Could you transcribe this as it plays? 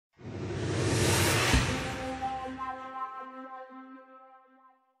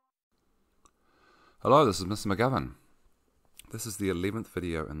Hello, this is Mr. McGovern. This is the 11th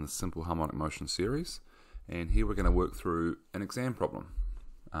video in the Simple Harmonic Motion series, and here we're going to work through an exam problem.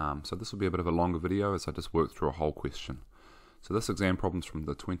 So this will be a bit of a longer video as I just work through a whole question. So this exam problem is from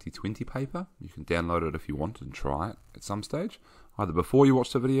the 2020 paper. You can download it if you want and try it at some stage, either before you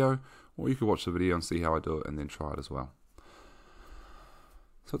watch the video, or you could watch the video and see how I do it and then try it as well.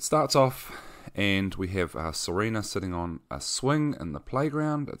 So it starts off and we have Serena sitting on a swing in the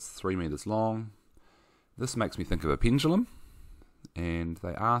playground. It's 3 meters long. This makes me think of a pendulum, and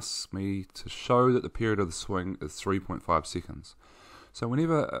they ask me to show that the period of the swing is 3.5 seconds. So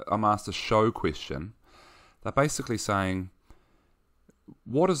whenever I'm asked a show question, they're basically saying,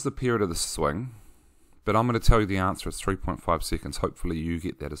 what is the period of the swing? But I'm going to tell you the answer is 3.5 seconds. Hopefully you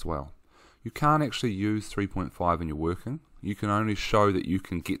get that as well. You can't actually use 3.5 when you're working. You can only show that you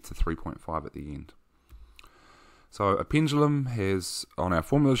can get to 3.5 at the end. So a pendulum has, on our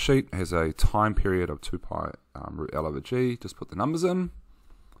formula sheet, has a time period of 2 pi root L over G. Just put the numbers in.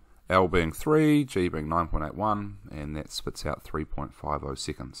 L being 3, G being 9.81, and that spits out 3.50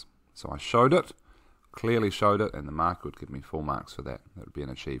 seconds. So I showed it, clearly showed it, and the marker would give me full marks for that. That would be an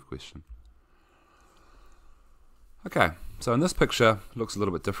achieved question. Okay, so in this picture, it looks a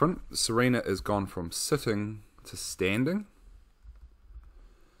little bit different. Serena has gone from sitting to standing.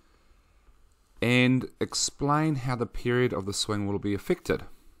 And explain how the period of the swing will be affected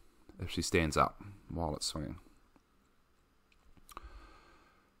if she stands up while it's swinging.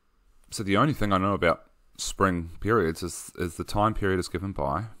 So the only thing I know about spring periods is the time period is given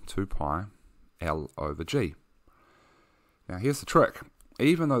by 2 pi L over G. Now here's the trick.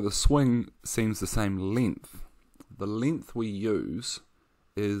 Even though the swing seems the same length, the length we use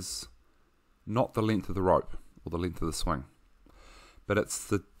is not the length of the rope or the length of the swing, but it's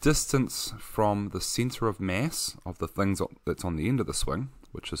the distance from the center of mass of the things that's on the end of the swing,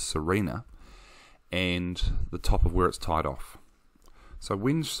 which is Serena, and the top of where it's tied off. So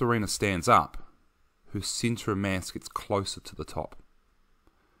when Serena stands up, her center of mass gets closer to the top.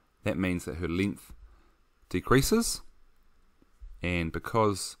 That means that her length decreases, and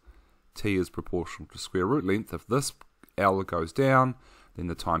because T is proportional to square root length, if this L goes down, then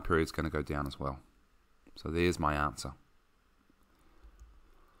the time period is going to go down as well. So there's my answer.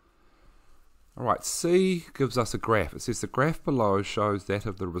 Alright, C gives us a graph. It says the graph below shows that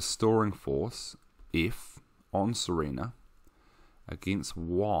of the restoring force, F, on Serena against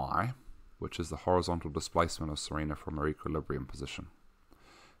Y, which is the horizontal displacement of Serena from her equilibrium position.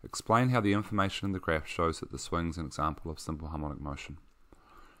 Explain how the information in the graph shows that the swing is an example of simple harmonic motion.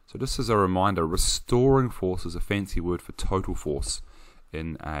 So just as a reminder, restoring force is a fancy word for total force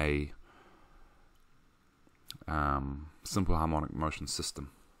in a simple harmonic motion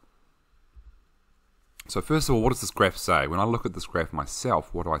system. So first of all, what does this graph say? When I look at this graph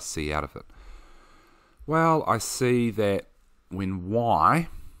myself, what do I see out of it? Well, I see that when Y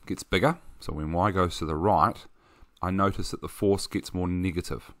gets bigger, so when Y goes to the right, I notice that the force gets more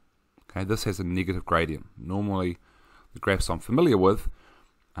negative. Okay, this has a negative gradient. Normally, the graphs I'm familiar with,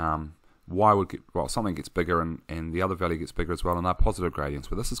 Y would get, well, something gets bigger and the other value gets bigger as well, and they're positive gradients,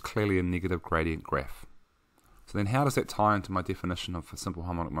 but this is clearly a negative gradient graph. So then how does that tie into my definition of simple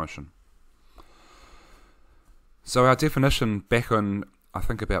harmonic motion? So our definition back in, I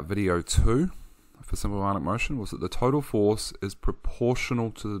think, about video 2 for simple harmonic motion was that the total force is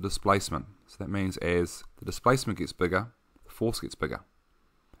proportional to the displacement. So that means as the displacement gets bigger, the force gets bigger.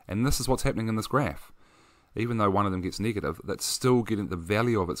 And this is what's happening in this graph. Even though one of them gets negative, that's still getting, the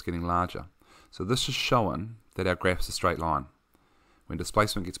value of it's getting larger. So this is showing that our graph's a straight line. When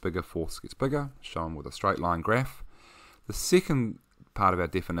displacement gets bigger, force gets bigger, shown with a straight line graph. The second part of our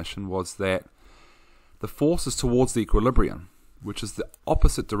definition was that the force is towards the equilibrium, which is the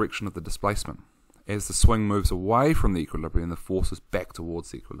opposite direction of the displacement. As the swing moves away from the equilibrium, the force is back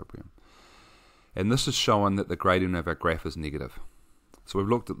towards the equilibrium. And this is showing that the gradient of our graph is negative. So we've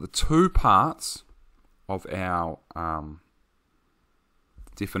looked at the two parts of our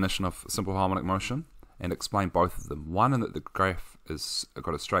definition of simple harmonic motion and explained both of them. One, in that the graph has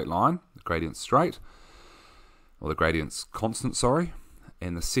got a straight line, the gradient's straight, or the gradient's constant, sorry.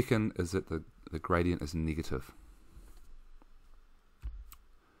 And the second is that the gradient is negative.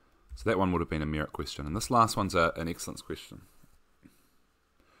 So that one would have been a merit question. And this last one's an excellence question.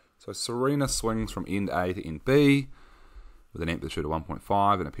 So Serena swings from end A to end B with an amplitude of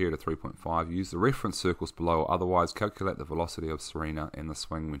 1.5 and a period of 3.5. Use the reference circles below, or otherwise calculate the velocity of Serena in the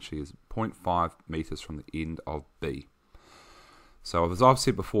swing when she is 0.5 meters from the end of B. So as I've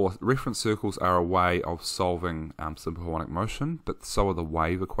said before, reference circles are a way of solving simple harmonic motion, but so are the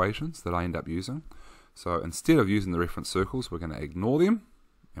wave equations that I end up using. So instead of using the reference circles, we're going to ignore them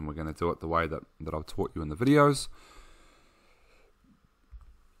and we're going to do it the way that I've taught you in the videos.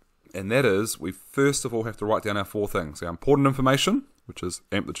 And that is, we first of all have to write down our 4 things. Our important information, which is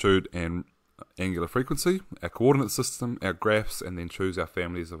amplitude and angular frequency, our coordinate system, our graphs, and then choose our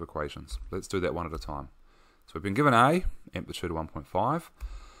families of equations. Let's do that one at a time. So we've been given A, amplitude of 1.5.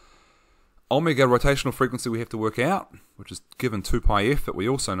 Omega rotational frequency we have to work out, which is given 2 pi f, but we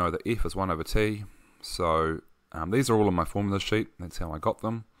also know that f is 1 over t. So these are all on my formula sheet. That's how I got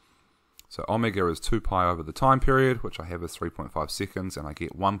them. So omega is 2 pi over the time period, which I have as 3.5 seconds, and I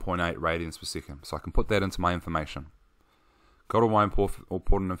get 1.8 radians per second. So I can put that into my information. Got all my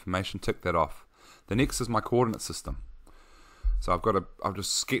important information, tick that off. The next is my coordinate system. So I've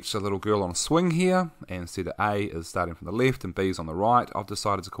just sketched a little girl on a swing here, and instead of A is starting from the left and B is on the right, I've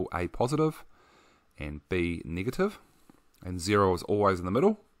decided to call A positive and B negative, and 0 is always in the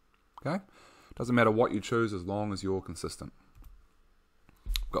middle. Okay, doesn't matter what you choose as long as you're consistent.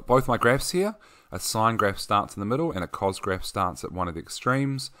 I've got both my graphs here. A sine graph starts in the middle and a cos graph starts at one of the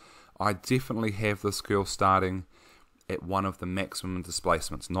extremes. I definitely have this girl starting at one of the maximum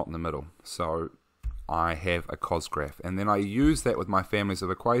displacements, not in the middle. So I have a cos graph, and then I use that with my families of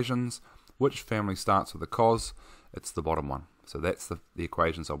equations. Which family starts with a cos? It's the bottom one. So that's the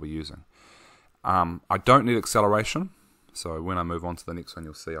equations I'll be using. I don't need acceleration, so when I move on to the next one,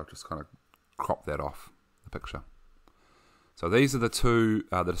 you'll see I'll just kind of crop that off the picture. So these are the two,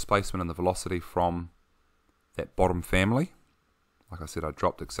 the displacement and the velocity from that bottom family. Like I said, I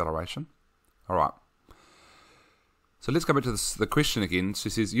dropped acceleration. All right. So let's go back to the question again. She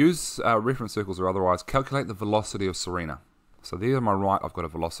says, use reference circles or otherwise, calculate the velocity of Serena. So there on my right, I've got a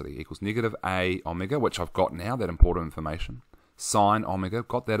velocity equals negative A omega, which I've got now, that important information. Sine omega,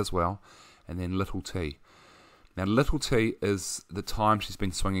 got that as well. And then little t. Now little t is the time she's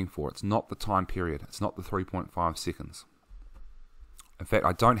been swinging for. It's not the time period. It's not the 3.5 seconds. In fact,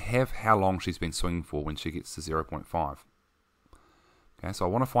 I don't have how long she's been swinging for when she gets to 0.5. Okay, so I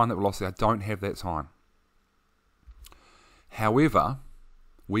want to find that velocity. I don't have that time. However,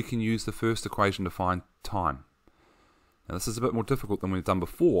 we can use the first equation to find time. Now this is a bit more difficult than we've done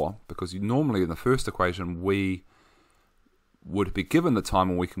before, because normally in the first equation we would be given the time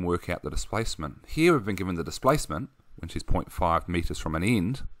and we can work out the displacement. Here we've been given the displacement, when she's 0.5 meters from an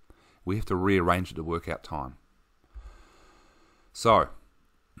end. We have to rearrange it to work out time. So,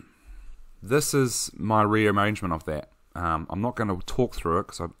 this is my rearrangement of that. I'm not going to talk through it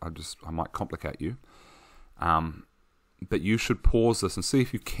because I might complicate you. But you should pause this and see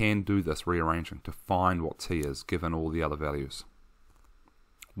if you can do this rearranging to find what t is given all the other values.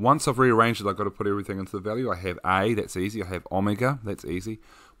 Once I've rearranged it, I've got to put everything into the value. I have A, that's easy. I have omega, that's easy.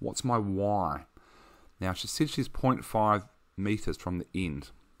 What's my y? Now she said she's 0.5 meters from the end.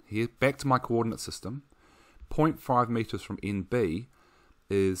 Here, back to my coordinate system. 0.5 meters from end B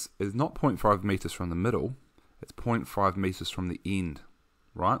is not 0.5 meters from the middle. It's 0.5 meters from the end,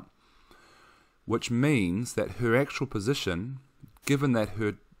 right? Which means that her actual position, given that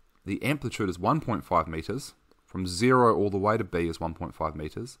the amplitude is 1.5 meters, from 0 all the way to B is 1.5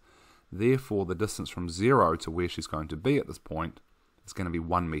 meters, therefore the distance from 0 to where she's going to be at this point is going to be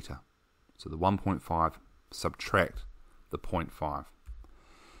 1 meter. So the 1.5 subtract the 0.5.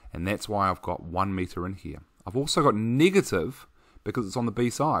 And that's why I've got 1 meter in here. I've also got negative because it's on the B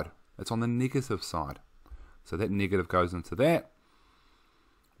side. It's on the negative side. So that negative goes into that.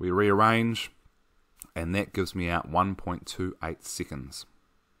 We rearrange, and that gives me out 1.28 seconds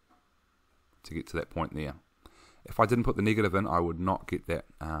to get to that point there. If I didn't put the negative in, I would not get that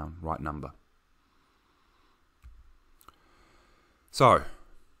right number. So,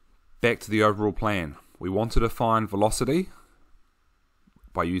 back to the overall plan. We wanted to find velocity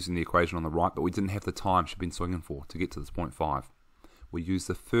by using the equation on the right, but we didn't have the time she'd been swinging for to get to this 0.5. We used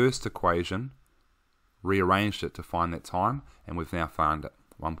the first equation, rearranged it to find that time, and we've now found it,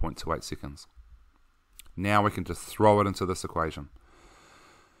 1.28 seconds. Now we can just throw it into this equation.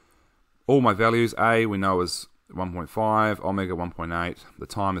 All my values, A we know is 1.5, omega 1.8, the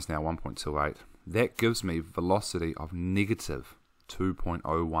time is now 1.28. That gives me velocity of negative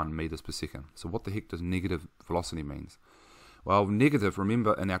 2.01 meters per second. So what the heck does negative velocity means? Well, negative,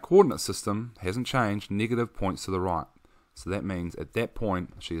 remember, in our coordinate system, hasn't changed. Negative points to the right. So that means at that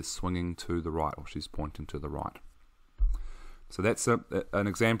point, she is swinging to the right, or she's pointing to the right. So that's an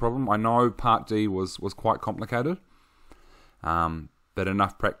exam problem. I know Part D was quite complicated, but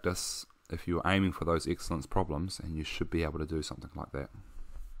enough practice if you're aiming for those excellence problems, and you should be able to do something like that.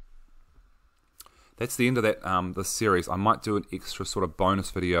 That's the end of that this series. I might do an extra sort of bonus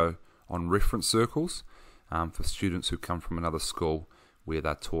video on reference circles for students who come from another school where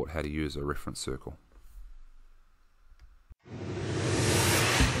they're taught how to use a reference circle.